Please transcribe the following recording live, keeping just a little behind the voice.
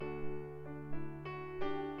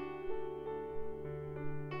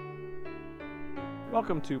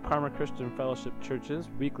Welcome to Parma Christian Fellowship Church's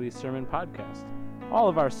weekly sermon podcast. All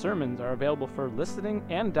of our sermons are available for listening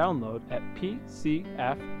and download at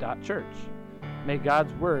pcf.church. May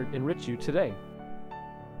God's word enrich you today.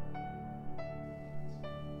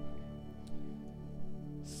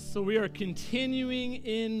 So we are continuing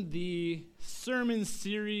in the sermon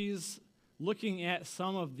series looking at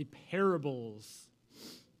some of the parables.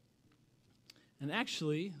 And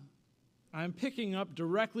actually, I'm picking up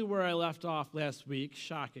directly where I left off last week.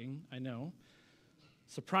 Shocking, I know.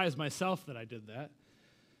 Surprised myself that I did that.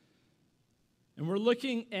 And we're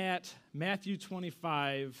looking at Matthew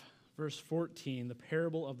 25, verse 14, the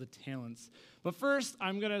parable of the talents. But first,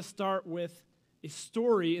 I'm going to start with a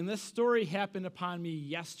story, and this story happened upon me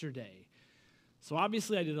yesterday. So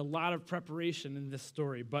obviously I did a lot of preparation in this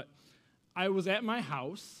story, but I was at my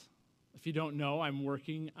house. If you don't know, I'm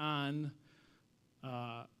working on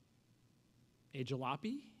a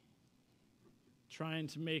jalopy, trying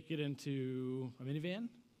to make it into a minivan.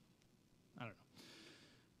 I don't know.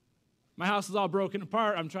 My house is all broken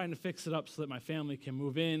apart. I'm trying to fix it up so that my family can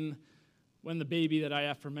move in. When the baby that I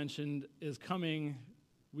aforementioned is coming,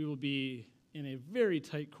 we will be in a very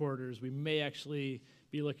tight quarters. We may actually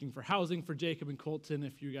be looking for housing for Jacob and Colton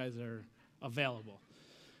if you guys are available.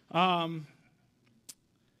 But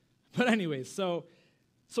anyways, So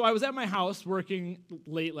I was at my house working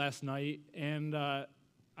late last night, and I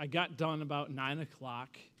got done about 9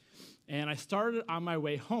 o'clock, and I started on my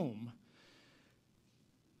way home.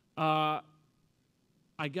 I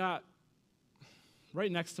got right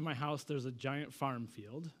next to my house, there's a giant farm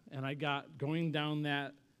field, and I got going down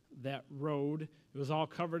that road. It was all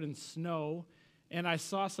covered in snow, and I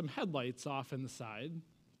saw some headlights off in the side.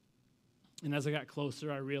 And as I got closer,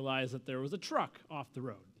 I realized that there was a truck off the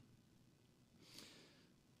road.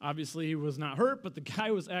 Obviously, he was not hurt, but the guy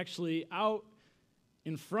was actually out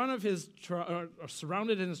in front of his truck, or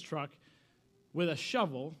surrounded in his truck, with a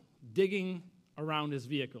shovel, digging around his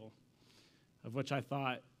vehicle, of which I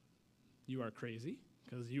thought, you are crazy,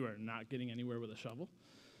 because you are not getting anywhere with a shovel.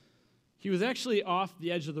 He was actually off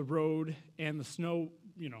the edge of the road, and the snow,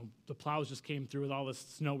 the plows just came through with all this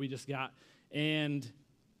snow we just got, and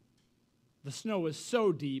the snow was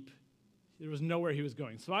so deep, there was nowhere he was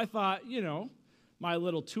going. So I thought, my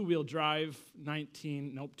little two-wheel drive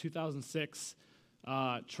 2006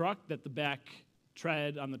 truck that the back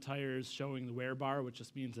tread on the tires showing the wear bar, which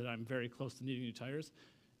just means that I'm very close to needing new tires.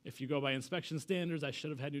 If you go by inspection standards, I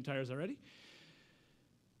should have had new tires already.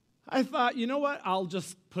 I thought, you know what, I'll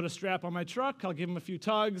just put a strap on my truck, I'll give him a few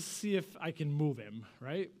tugs, see if I can move him,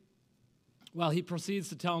 right? Well, he proceeds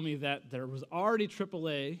to tell me that there was already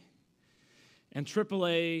AAA, and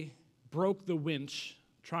AAA broke the winch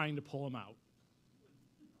trying to pull him out.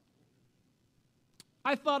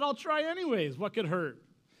 I thought I'll try anyways. What could hurt?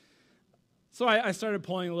 So I started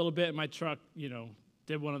pulling a little bit, and my truck,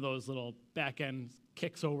 did one of those little back end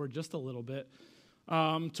kicks over just a little bit,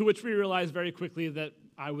 to which we realized very quickly that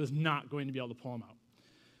I was not going to be able to pull him out.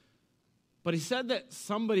 But he said that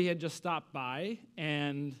somebody had just stopped by,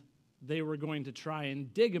 and they were going to try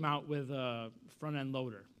and dig him out with a front end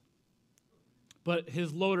loader. But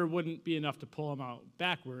his loader wouldn't be enough to pull him out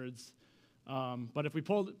backwards. But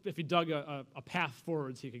if he dug a path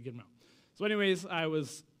forwards, he could get him out. So anyways, I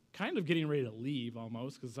was kind of getting ready to leave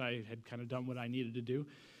almost because I had kind of done what I needed to do.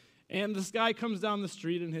 And this guy comes down the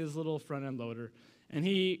street in his little front-end loader, and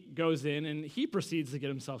he goes in, and he proceeds to get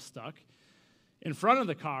himself stuck in front of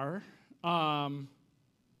the car. But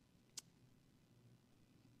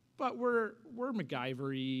we're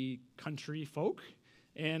MacGyver-y country folk,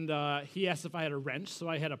 and he asked if I had a wrench, so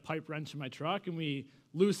I had a pipe wrench in my truck, and we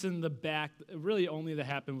loosened the back. Really only that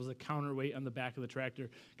happened was a counterweight on the back of the tractor.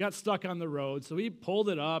 Got stuck on the road, so he pulled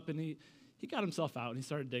it up, and he got himself out, and he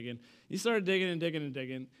started digging. He started digging and digging and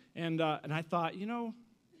digging, and I thought,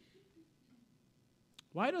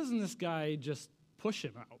 why doesn't this guy just push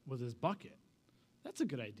him out with his bucket? That's a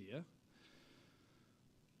good idea.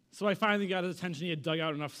 So I finally got his attention. He had dug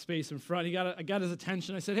out enough space in front. I got his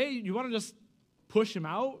attention. I said, hey, you want to just push him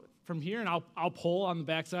out from here, and I'll pull on the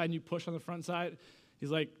back side, and you push on the front side? He's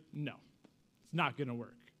like, no, it's not going to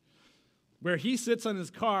work. Where he sits on his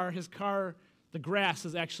car, the grass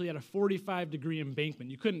is actually at a 45-degree embankment.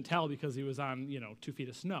 You couldn't tell because he was on, 2 feet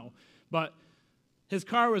of snow. But his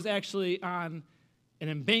car was actually on an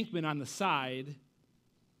embankment on the side.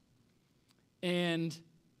 And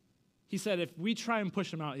he said, if we try and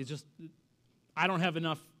push him out, I don't have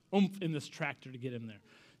enough oomph in this tractor to get him there.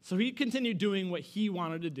 So he continued doing what he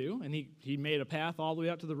wanted to do, and he made a path all the way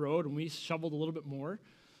out to the road, and we shoveled a little bit more,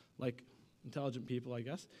 like intelligent people, I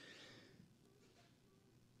guess.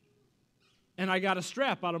 And I got a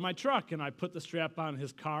strap out of my truck, and I put the strap on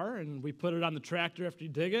his car, and we put it on the tractor after he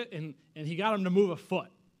dig it, and he got him to move a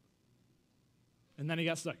foot. And then he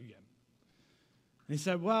got stuck again. And he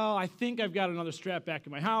said, well, I think I've got another strap back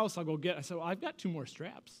in my house. I'll go get it. I said, well, I've got 2 more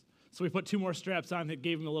straps. So we put 2 more straps on that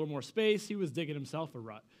gave him a little more space. He was digging himself a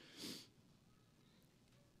rut.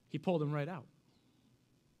 He pulled him right out.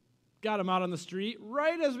 Got him out on the street.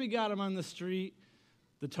 Right as we got him on the street,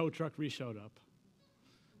 the tow truck re-showed up.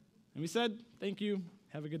 And we said, thank you,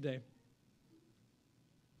 have a good day.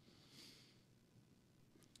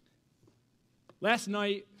 Last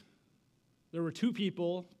night, there were 2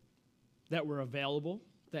 people that were available,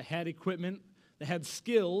 that had equipment, that had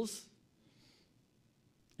skills,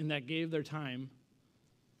 and that gave their time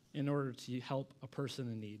in order to help a person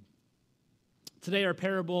in need. Today, our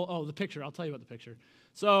parable, the picture, I'll tell you about the picture.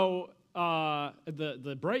 So,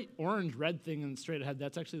 the bright orange red thing and straight ahead,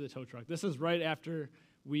 that's actually the tow truck. This is right after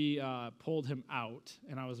we pulled him out,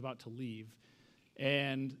 and I was about to leave.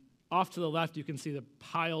 And off to the left, you can see the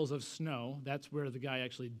piles of snow. That's where the guy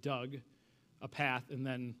actually dug a path, and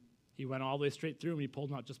then he went all the way straight through, and he pulled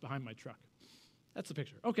him out just behind my truck. That's the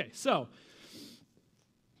picture. Okay, so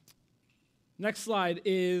next slide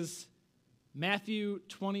is Matthew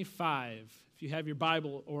 25. If you have your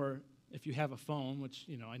Bible, or if you have a phone, which,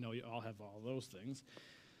 I know you all have all those things,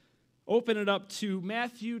 open it up to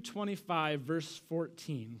Matthew 25, verse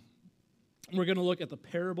 14. We're going to look at the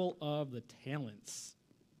parable of the talents.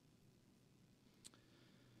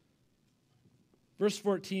 Verse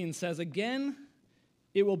 14 says, again,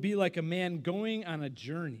 it will be like a man going on a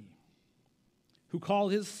journey who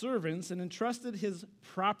called his servants and entrusted his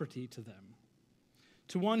property to them.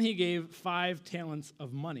 To one he gave 5 talents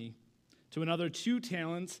of money, to another 2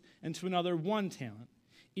 talents, and to another 1 talent,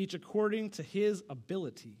 each according to his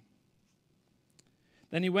ability.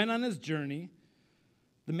 Then he went on his journey.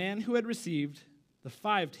 The man who had received the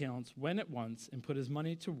 5 talents went at once and put his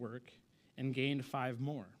money to work and gained 5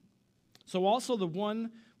 more. So also the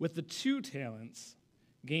one with the 2 talents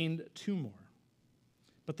gained 2 more.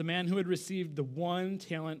 But the man who had received the 1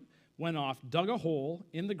 talent went off, dug a hole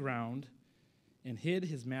in the ground, and hid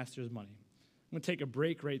his master's money. I'm going to take a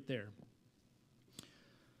break right there.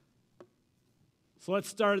 So let's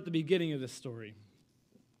start at the beginning of this story.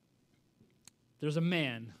 There's a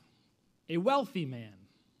man, a wealthy man.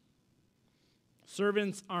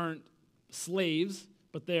 Servants aren't slaves,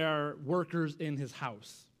 but they are workers in his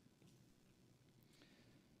house.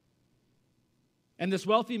 And this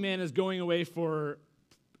wealthy man is going away for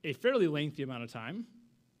a fairly lengthy amount of time.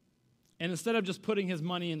 And instead of just putting his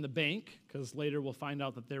money in the bank, because later we'll find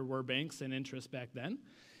out that there were banks and interest back then,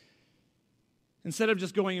 instead of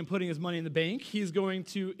just going and putting his money in the bank, he's going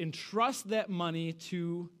to entrust that money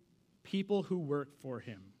to people who work for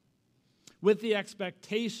him, with the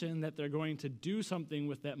expectation that they're going to do something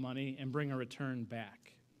with that money and bring a return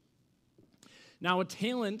back. Now, a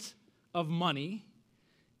talent of money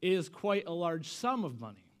is quite a large sum of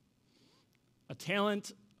money.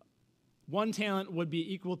 One talent would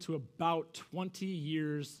be equal to about 20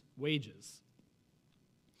 years' wages.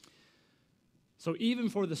 So even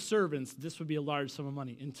for the servants, this would be a large sum of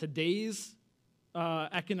money. In today's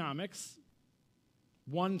economics,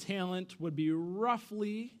 1 talent would be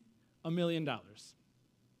roughly $1 million.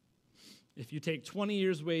 If you take 20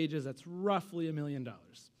 years' wages, that's roughly $1 million.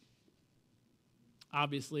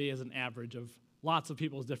 Obviously, as an average of lots of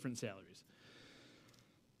people's different salaries.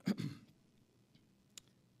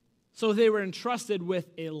 So they were entrusted with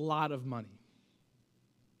a lot of money.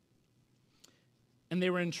 And they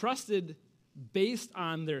were entrusted based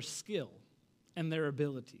on their skill and their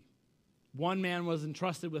ability. One man was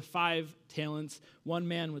entrusted with 5 talents, 1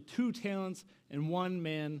 man with 2 talents, and 1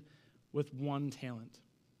 man with 1 talent.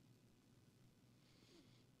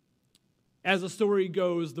 As the story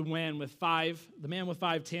goes, the man with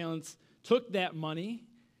 5 talents took that money,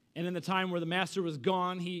 and in the time where the master was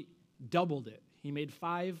gone, he doubled it. He made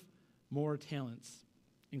 5 more talents,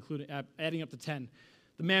 including adding up to 10.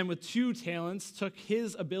 The man with 2 talents took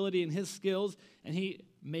his ability and his skills, and he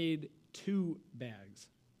made 2 bags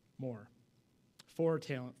more. 4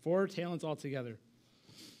 talents altogether.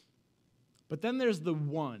 But then there's the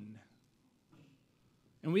 1.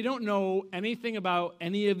 And we don't know anything about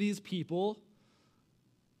any of these people,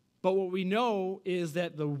 but what we know is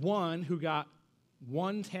that the one who got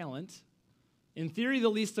 1 talent, in theory the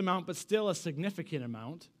least amount, but still a significant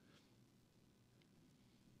amount,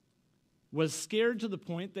 was scared to the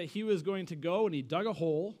point that he was going to go and he dug a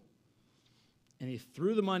hole and he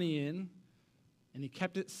threw the money in and he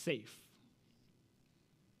kept it safe.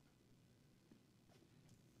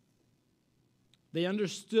 They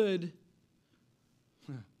understood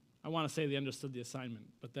I want to say they understood the assignment,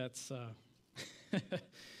 but that's...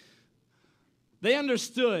 They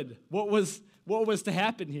understood what was to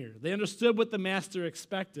happen here. They understood what the master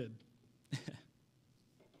expected.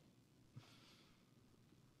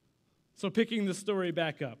 So picking the story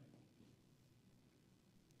back up.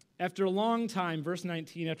 After a long time, verse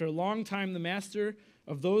 19, after a long time, the master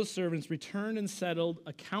of those servants returned and settled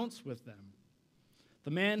accounts with them.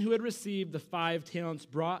 The man who had received the 5 talents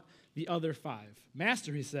brought the other 5.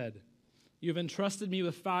 Master, he said, you have entrusted me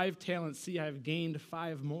with 5 talents. See, I have gained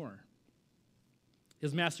 5 more.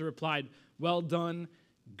 His master replied, well done,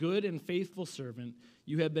 good and faithful servant.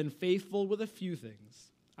 You have been faithful with a few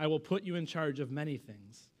things. I will put you in charge of many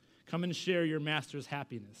things. Come and share your master's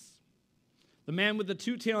happiness. The man with the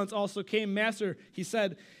 2 talents also came. Master, he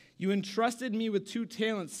said, you entrusted me with 2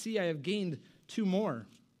 talents. See, I have gained 2 more.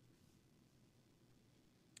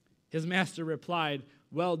 His master replied,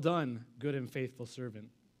 well done, good and faithful servant.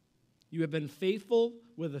 You have been faithful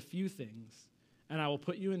with a few things, and I will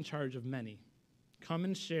put you in charge of many. Come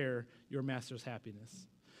and share your master's happiness.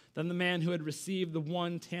 Then the man who had received the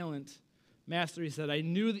 1 talent, master, he said, I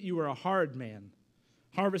knew that you were a hard man,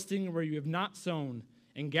 harvesting where you have not sown,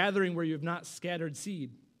 and gathering where you have not scattered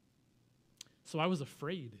seed. So I was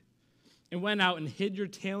afraid, and went out and hid your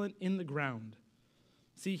talent in the ground.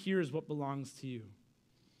 See, here is what belongs to you.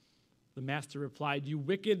 The master replied, you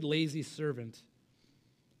wicked, lazy servant.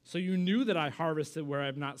 So you knew that I harvested where I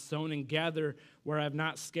have not sown and gather where I have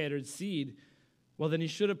not scattered seed. Well, then you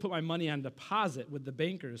should have put my money on deposit with the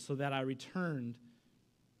bankers so that I returned.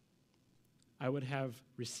 I would have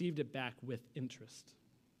received it back with interest.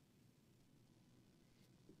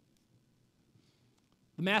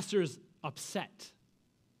 The master is upset,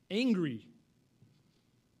 angry,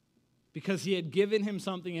 because he had given him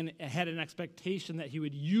something and had an expectation that he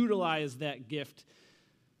would utilize that gift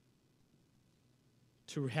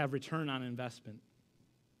to have return on investment.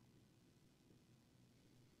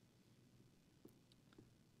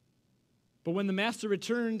 But when the master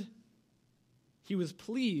returned, he was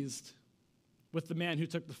pleased with the man who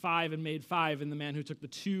took the 5 and made 5, and the man who took the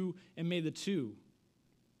 2 and made the 2.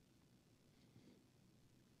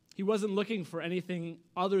 He wasn't looking for anything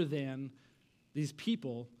other than these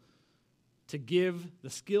people to give the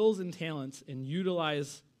skills and talents and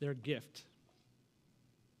utilize their gift.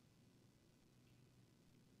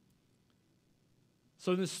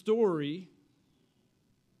 So in this story,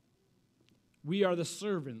 we are the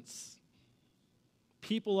servants,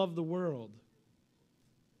 people of the world.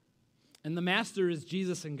 And the master is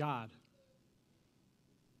Jesus and God.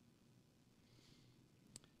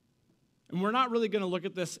 And we're not really going to look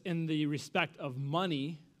at this in the respect of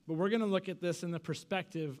money, but we're going to look at this in the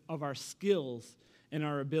perspective of our skills and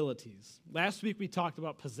our abilities. Last week we talked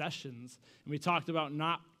about possessions, and we talked about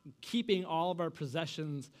not keeping all of our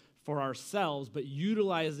possessions for ourselves, but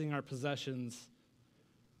utilizing our possessions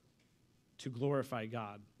to glorify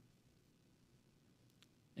God.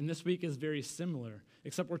 And this week is very similar,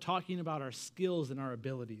 except we're talking about our skills and our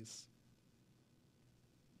abilities.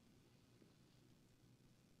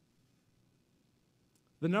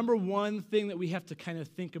 The number one thing that we have to kind of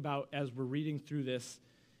think about as we're reading through this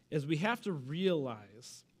is we have to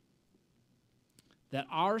realize that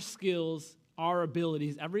our skills, our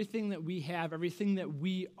abilities, everything that we have, everything that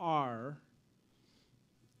we are,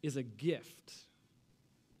 is a gift.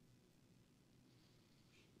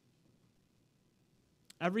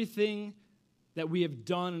 Everything that we have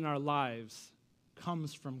done in our lives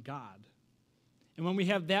comes from God. And when we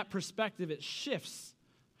have that perspective, it shifts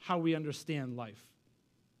how we understand life.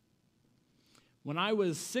 When I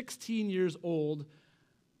was 16 years old,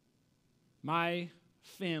 my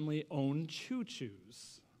family owned Choo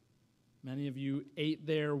Choos. Many of you ate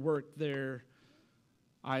there, worked there.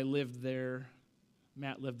 I lived there.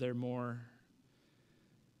 Matt lived there more.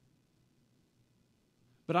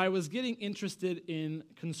 But I was getting interested in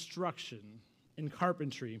construction, in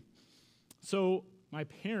carpentry. So my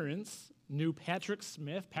parents knew Patrick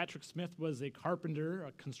Smith. Patrick Smith was a carpenter,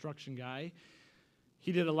 a construction guy.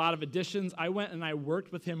 He did a lot of additions. I went and I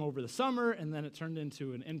worked with him over the summer, and then it turned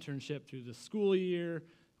into an internship through the school year,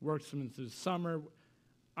 worked with him through the summer.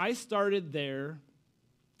 I started there,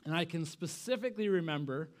 and I can specifically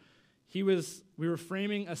remember we were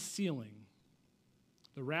framing a ceiling,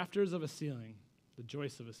 the rafters of a ceiling, the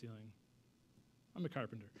joists of a ceiling. I'm a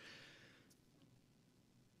carpenter.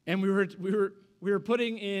 And we were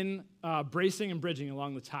putting in bracing and bridging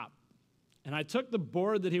along the top. And I took the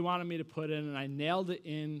board that he wanted me to put in, and I nailed it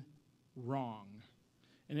in wrong.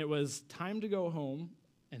 And it was time to go home,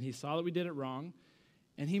 and he saw that we did it wrong,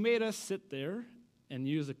 and he made us sit there and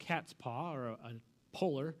use a cat's paw or a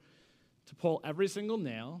puller to pull every single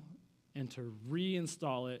nail and to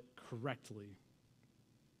reinstall it correctly.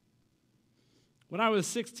 When I was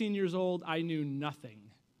 16 years old, I knew nothing.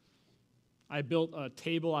 I built a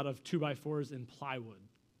table out of 2x4s in plywood.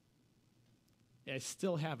 I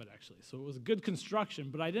still have it, actually. So it was good construction,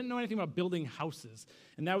 but I didn't know anything about building houses.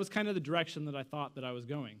 And that was kind of the direction that I thought that I was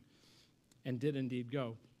going, and did indeed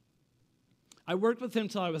go. I worked with him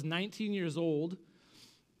till I was 19 years old,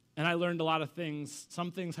 and I learned a lot of things,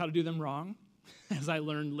 some things how to do them wrong, as I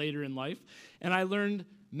learned later in life, and I learned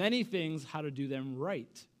many things how to do them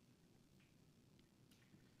right.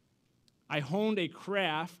 I honed a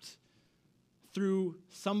craft through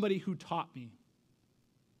somebody who taught me.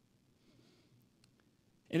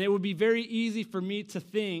 And it would be very easy for me to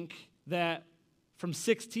think that from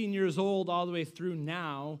 16 years old all the way through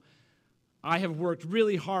now, I have worked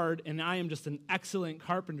really hard and I am just an excellent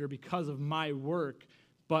carpenter because of my work.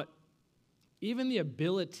 But even the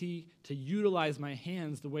ability to utilize my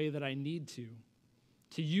hands the way that I need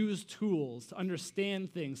to use tools, to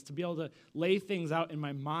understand things, to be able to lay things out in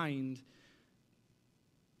my mind,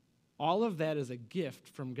 all of that is a gift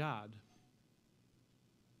from God.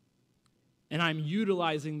 And I'm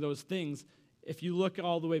utilizing those things. If you look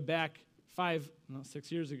all the way back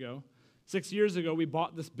 6 years ago, 6 years ago we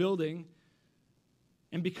bought this building,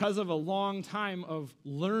 and because of a long time of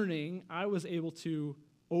learning, I was able to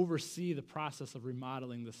oversee the process of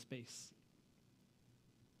remodeling the space.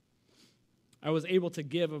 I was able to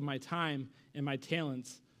give of my time and my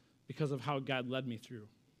talents because of how God led me through.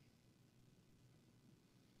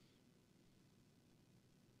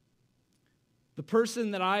 The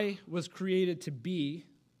person that I was created to be,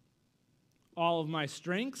 all of my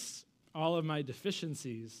strengths, all of my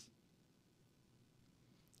deficiencies,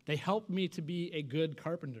 they helped me to be a good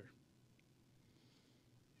carpenter.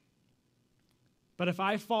 But if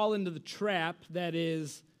I fall into the trap that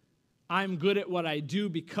is, I'm good at what I do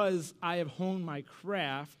because I have honed my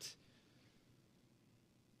craft,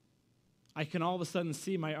 I can all of a sudden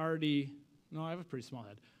see I have a pretty small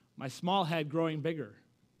head, my small head growing bigger.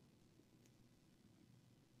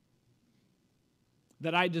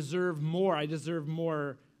 That I deserve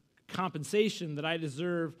more compensation, that I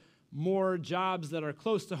deserve more jobs that are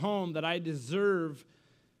close to home, that I deserve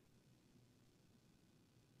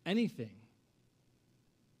anything.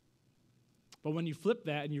 But when you flip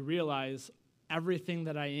that and you realize everything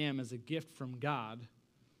that I am is a gift from God,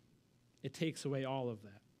 it takes away all of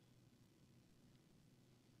that.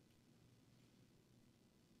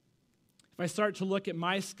 If I start to look at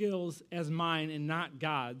my skills as mine and not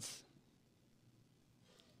God's,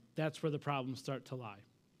 that's where the problems start to lie.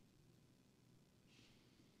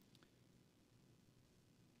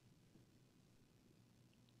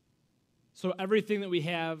 So everything that we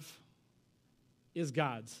have is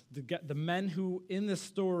God's. The men who in this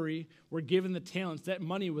story were given the talents, that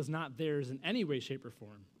money was not theirs in any way, shape, or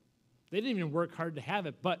form. They didn't even work hard to have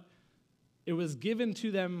it, but it was given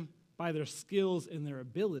to them by their skills and their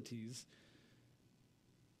abilities.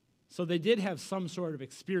 So they did have some sort of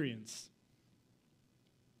experience.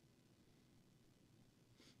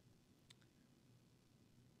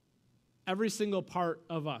 Every single part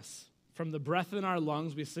of us, from the breath in our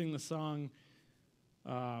lungs, we sing the song,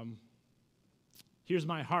 Here's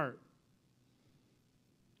My Heart.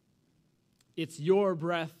 It's your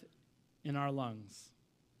breath in our lungs.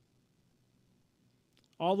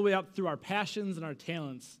 All the way up through our passions and our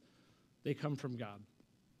talents, they come from God.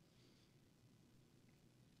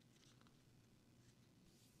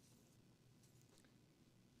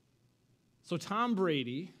 So Tom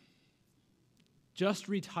Brady just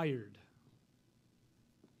retired.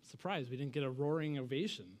 Surprised we didn't get a roaring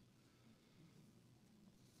ovation.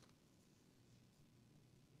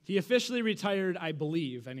 He officially retired, I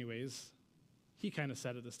believe, anyways. He kind of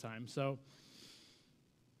said it this time. So,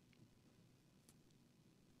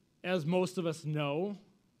 as most of us know,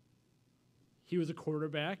 he was a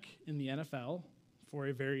quarterback in the NFL for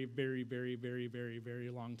a very, very, very, very, very, very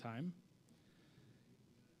long time.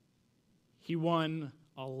 He won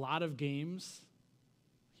a lot of games.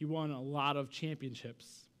 He won a lot of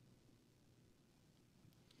championships.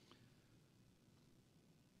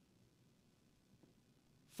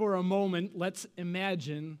 For a moment, let's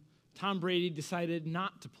imagine Tom Brady decided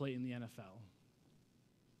not to play in the NFL.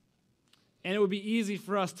 And it would be easy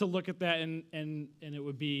for us to look at that and it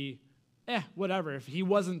would be, whatever. If he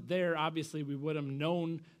wasn't there, obviously we would have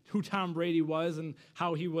known who Tom Brady was and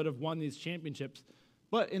how he would have won these championships.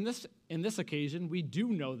 But in this occasion, we do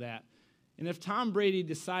know that. And if Tom Brady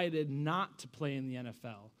decided not to play in the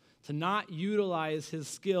NFL, to not utilize his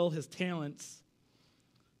skill, his talents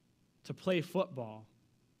to play football,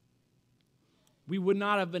 we would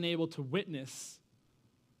not have been able to witness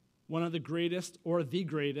one of the greatest or the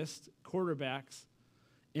greatest quarterbacks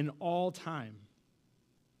in all time.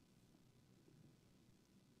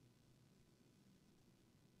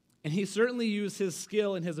 And he certainly used his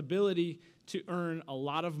skill and his ability to earn a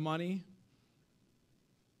lot of money.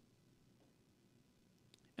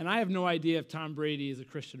 And I have no idea if Tom Brady is a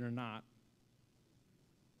Christian or not.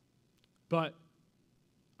 But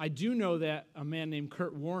I do know that a man named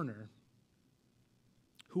Kurt Warner,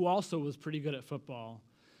 who also was pretty good at football,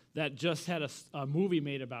 that just had a movie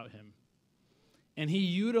made about him. And he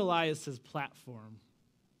utilized his platform.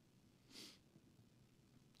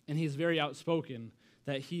 And he's very outspoken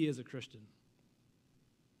that he is a Christian.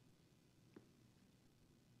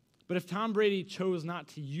 But if Tom Brady chose not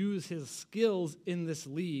to use his skills in this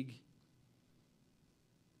league,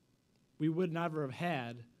 we would never have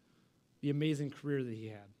had the amazing career that he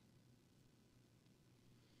had.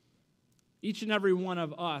 Each and every one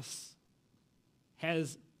of us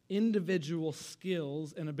has individual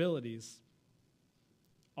skills and abilities,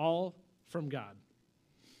 all from God.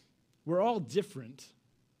 We're all different,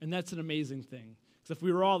 and that's an amazing thing. Because if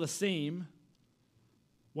we were all the same,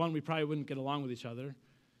 one, we probably wouldn't get along with each other,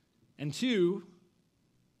 and two,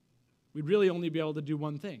 we'd really only be able to do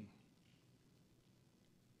one thing.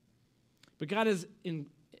 But God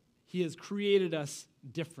He has created us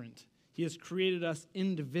different. He has created us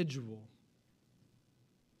individual.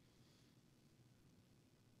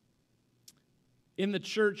 In the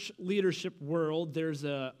church leadership world, there's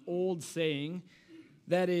an old saying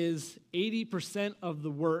that is 80% of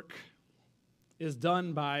the work is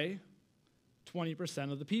done by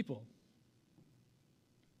 20% of the people.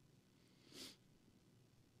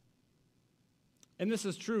 And this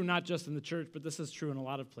is true not just in the church, but this is true in a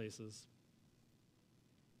lot of places.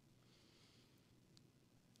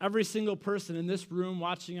 Every single person in this room,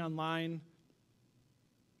 watching online,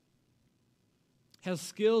 has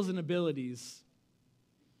skills and abilities.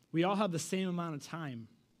 We all have the same amount of time.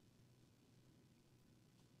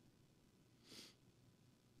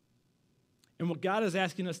 And what God is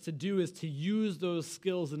asking us to do is to use those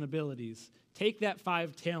skills and abilities. Take that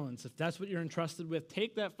 5 talents. If that's what you're entrusted with,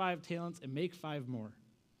 take that 5 talents and make 5 more.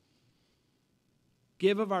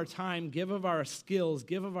 Give of our time, give of our skills,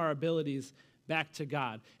 give of our abilities back to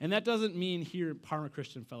God. And that doesn't mean here at Parma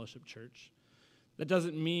Christian Fellowship Church. That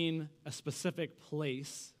doesn't mean a specific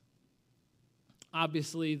place.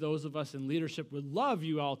 Obviously, those of us in leadership would love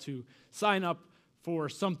you all to sign up for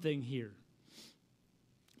something here.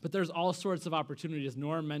 But there's all sorts of opportunities.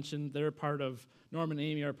 Norm mentioned Norm and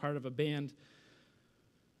Amy are part of a band,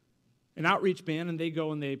 an outreach band, and they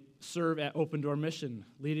go and they serve at Open Door Mission,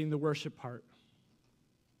 leading the worship part.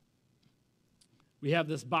 We have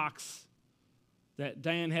this box that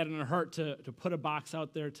Diane had in her heart to put a box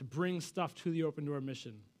out there to bring stuff to the Open Door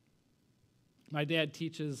Mission. My dad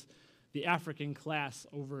teaches the African class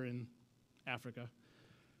over in Africa.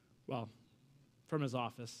 Well, from his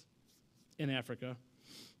office in Africa.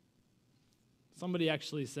 Somebody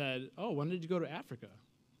actually said, "Oh, when did you go to Africa?"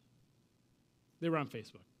 They were on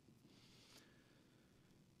Facebook.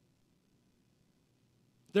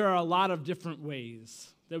 There are a lot of different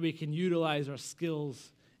ways that we can utilize our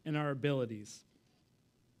skills and our abilities.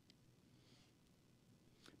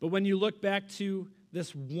 But when you look back to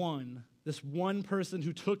this one person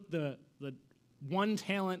who took the one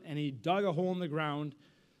talent and he dug a hole in the ground,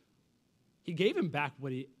 he gave him back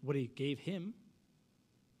what he gave him.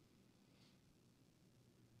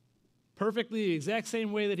 Perfectly the exact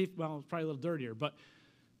same way that it's probably a little dirtier, but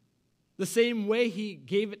the same way he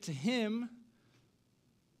gave it to him,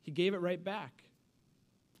 he gave it right back.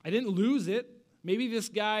 I didn't lose it. Maybe this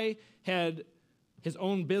guy had his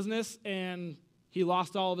own business and he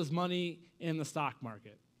lost all of his money in the stock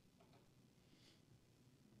market.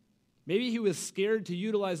 Maybe he was scared to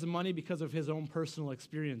utilize the money because of his own personal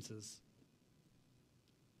experiences.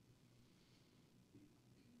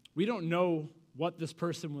 We don't know what this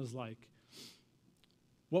person was like.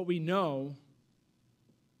 What we know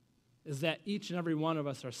is that each and every one of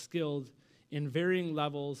us are skilled in varying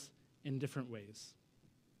levels in different ways.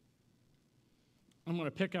 I'm going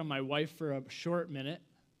to pick on my wife for a short minute.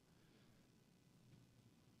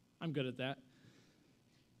 I'm good at that.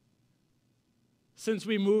 Since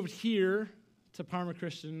we moved here to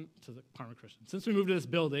since we moved to this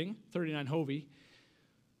building, 39 Hovey,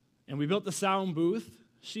 and we built the sound booth,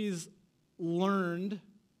 she's learned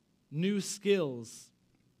new skills.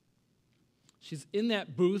 She's in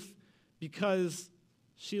that booth because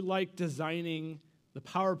she liked designing the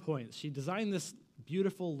PowerPoints. She designed this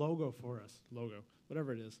beautiful logo for us,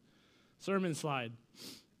 whatever it is, sermon slide.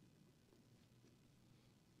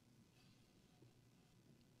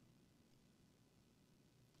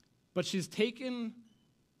 But she's taken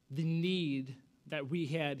the need that we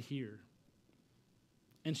had here,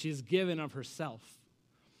 and she's given of herself.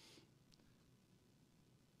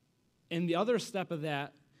 And the other step of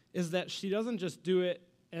that is that she doesn't just do it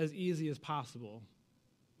as easy as possible.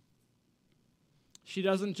 She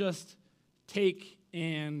doesn't just take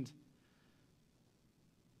and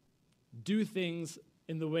do things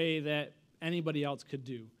in the way that anybody else could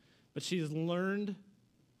do. But she's learned,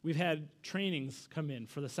 we've had trainings come in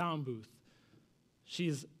for the sound booth.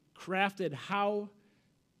 She's crafted how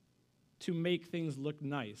to make things look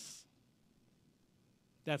nice.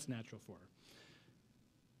 That's natural for her.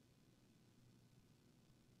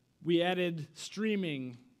 We added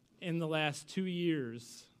streaming in the last 2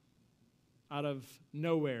 years out of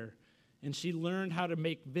nowhere. And she learned how to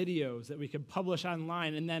make videos that we could publish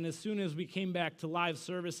online. And then as soon as we came back to live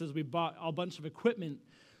services, we bought a bunch of equipment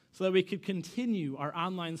so that we could continue our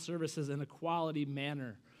online services in a quality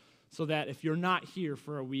manner. So that if you're not here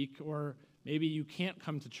for a week, or maybe you can't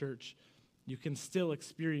come to church, you can still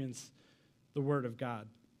experience the Word of God.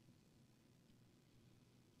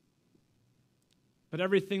 But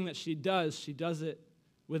everything that she does it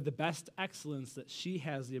with the best excellence that she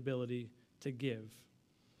has the ability to give.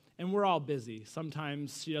 And we're all busy.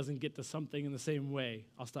 Sometimes she doesn't get to something in the same way.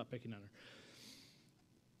 I'll stop picking on her.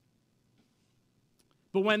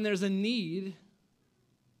 But when there's a need,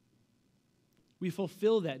 we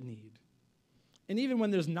fulfill that need. And even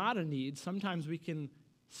when there's not a need, sometimes we can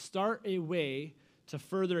start a way to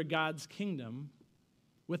further God's kingdom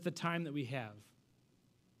with the time that we have.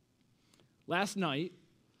 Last night,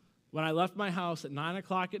 when I left my house at 9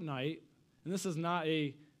 o'clock at night, and this is not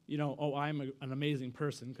I'm an amazing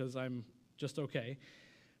person, because I'm just okay,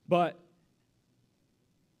 but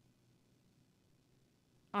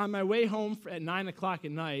on my way home at 9 o'clock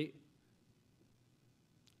at night,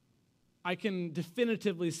 I can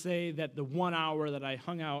definitively say that the 1 hour that I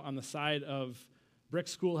hung out on the side of Brick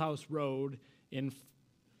Schoolhouse Road in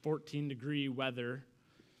 14-degree weather,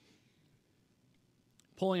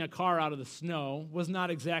 pulling a car out of the snow, was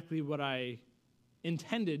not exactly what I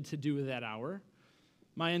intended to do with that hour.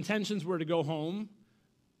 My intentions were to go home,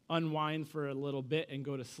 unwind for a little bit, and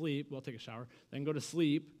go to sleep. Well, take a shower, then go to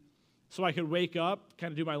sleep, so I could wake up,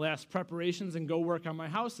 kind of do my last preparations, and go work on my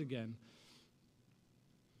house again.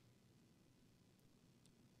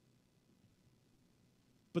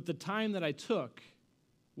 But the time that I took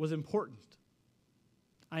was important.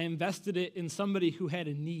 I invested it in somebody who had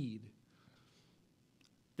a need.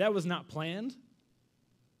 That was not planned.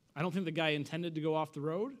 I don't think the guy intended to go off the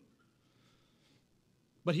road.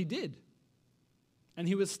 But he did. And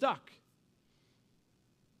he was stuck.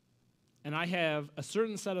 And I have a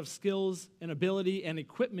certain set of skills and ability and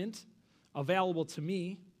equipment available to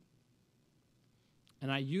me.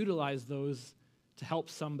 And I utilize those to help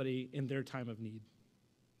somebody in their time of need.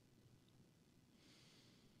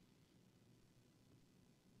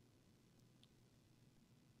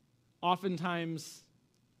 Oftentimes,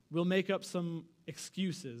 we'll make up some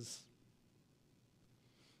excuses.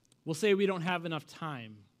 We'll say we don't have enough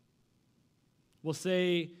time. We'll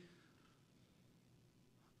say,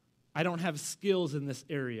 I don't have skills in this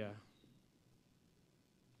area.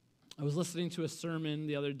 I was listening to a sermon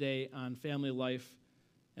the other day on family life,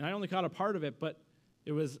 and I only caught a part of it, but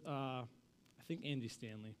it was, I think, Andy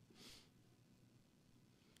Stanley.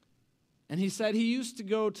 And he said he used to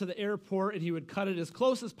go to the airport, and he would cut it as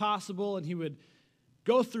close as possible, and he would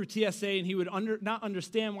go through TSA, and he would not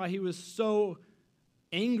understand why he was so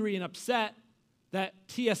angry and upset that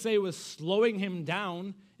TSA was slowing him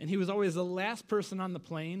down, and he was always the last person on the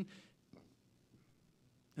plane,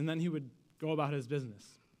 and then he would go about his business.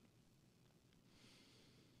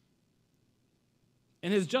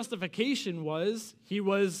 And his justification was he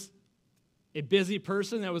was a busy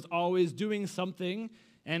person that was always doing something,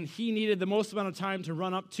 and he needed the most amount of time to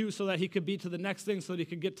run up to so that he could be to the next thing, so that he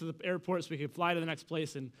could get to the airport, so he could fly to the next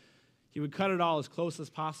place, and he would cut it all as close as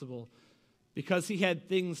possible because he had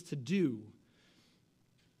things to do.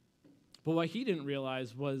 But what he didn't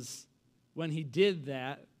realize was when he did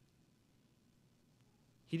that,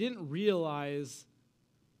 he didn't realize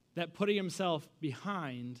that putting himself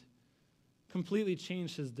behind completely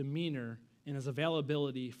changed his demeanor and his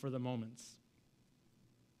availability for the moments.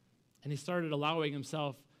 And he started allowing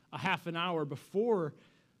himself a half an hour before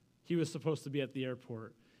he was supposed to be at the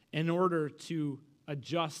airport in order to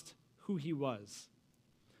adjust who he was.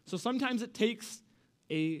 So sometimes it takes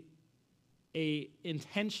a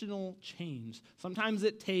intentional change. Sometimes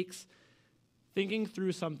it takes thinking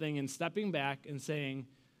through something and stepping back and saying,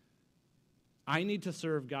 I need to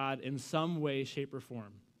serve God in some way, shape, or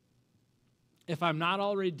form. If I'm not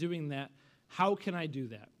already doing that, How can I do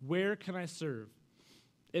that? Where can I serve?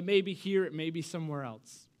 It may be here, it may be somewhere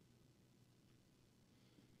else.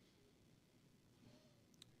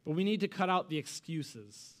 But we need to cut out the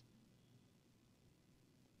excuses.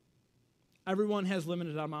 Everyone has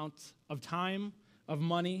limited amounts of time, of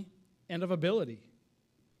money, and of ability.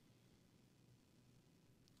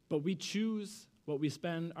 But we choose what we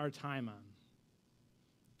spend our time on.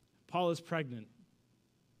 Paul is pregnant.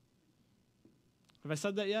 Have I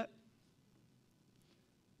said that yet?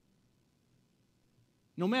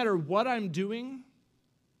 No matter what I'm doing,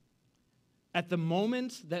 at the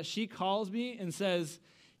moment that she calls me and says,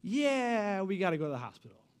 yeah, we got to go to the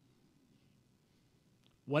hospital.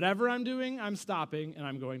 Whatever I'm doing, I'm stopping and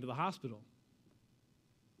I'm going to the hospital.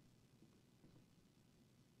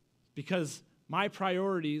 Because my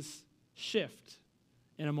priorities shift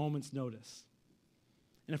in a moment's notice.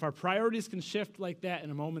 And if our priorities can shift like that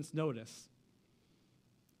in a moment's notice,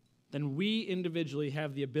 then we individually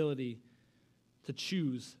have the ability to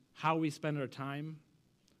choose how we spend our time,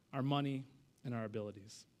 our money, and our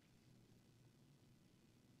abilities.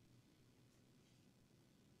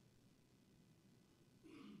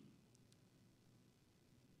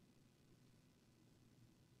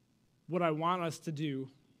 What I want us to do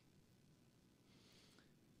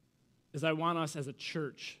is I want us as a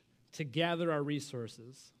church to gather our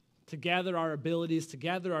resources, to gather our abilities, to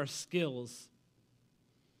gather our skills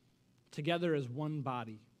together as one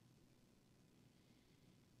body.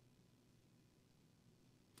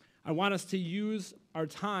 I want us to use our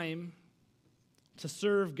time to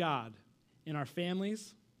serve God in our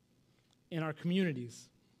families, in our communities,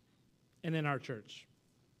 and in our church.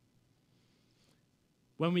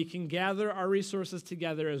 When we can gather our resources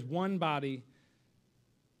together as one body,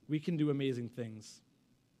 we can do amazing things.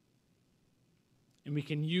 And we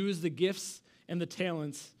can use the gifts and the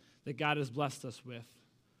talents that God has blessed us with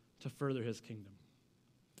to further his kingdom.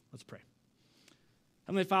 Let's pray.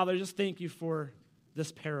 Heavenly Father, just thank you for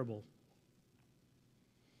this parable.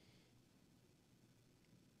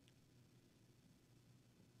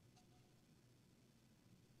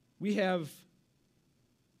 We have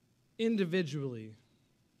individually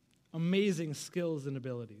amazing skills and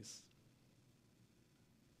abilities.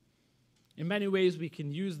 In many ways, we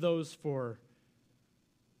can use those for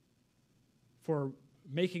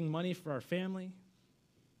making money for our family,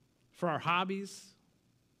 for our hobbies.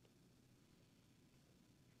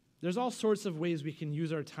 There's all sorts of ways we can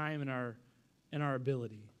use our time and our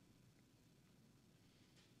ability.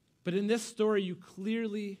 But in this story, you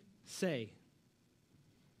clearly say,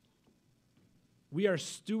 we are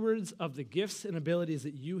stewards of the gifts and abilities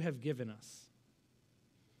that you have given us.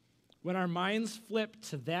 When our minds flip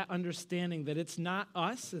to that understanding that it's not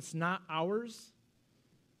us, it's not ours,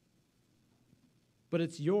 but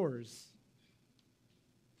it's yours,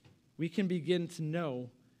 we can begin to know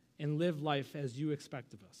and live life as you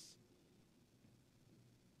expect of us.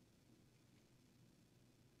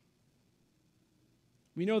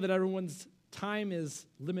 We know that everyone's time is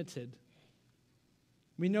limited.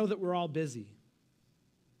 We know that we're all busy.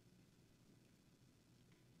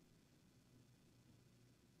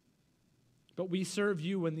 But we serve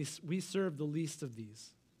you when we serve the least of these.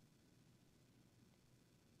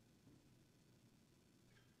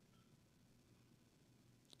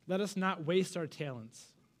 Let us not waste our talents.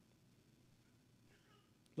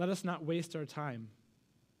 Let us not waste our time.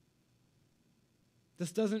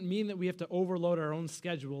 This doesn't mean that we have to overload our own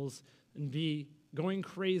schedules and be going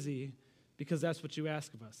crazy because that's what you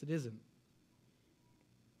ask of us. It isn't.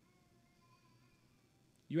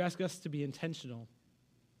 You ask us to be intentional,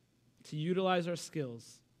 to utilize our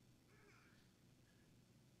skills,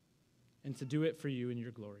 and to do it for you in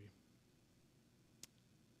your glory.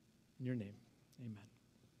 In your name, amen.